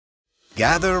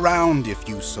Gather round if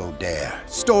you so dare.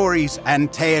 Stories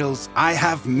and tales, I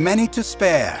have many to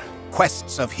spare.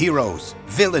 Quests of heroes,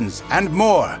 villains, and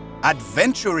more.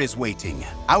 Adventure is waiting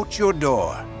out your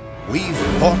door. We've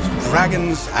fought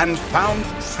dragons and found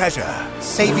treasure,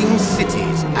 saving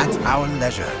cities at our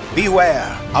leisure.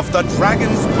 Beware of the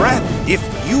dragon's breath if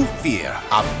you fear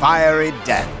a fiery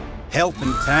death.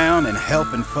 Helping town and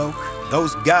helping folk,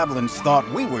 those goblins thought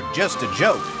we were just a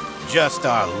joke. Just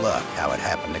our luck how it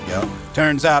happened to go.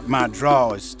 Turns out my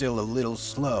draw is still a little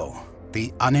slow.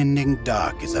 The unending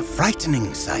dark is a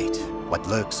frightening sight. What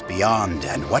lurks beyond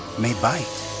and what may bite.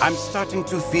 I'm starting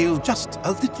to feel just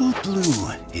a little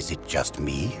blue. Is it just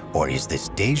me, or is this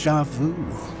deja vu?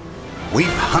 We've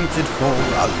hunted for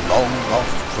a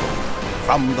long-lost trove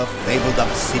from the fabled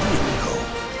obsidian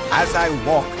cove. As I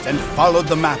walked and followed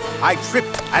the map, I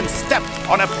tripped and stepped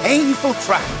on a painful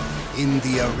trap. In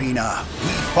the arena, we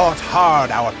fought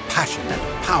hard our passion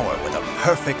and power with a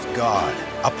perfect guard.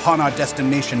 Upon our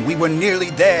destination, we were nearly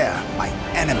there. My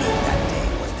enemy that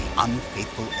day was the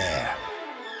unfaithful heir.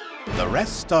 The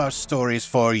rest are stories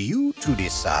for you to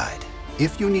decide.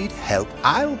 If you need help,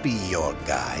 I'll be your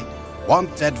guide.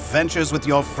 Want adventures with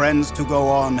your friends to go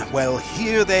on? Well,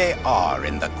 here they are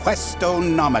in the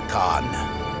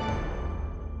Quest-O-Nomicon.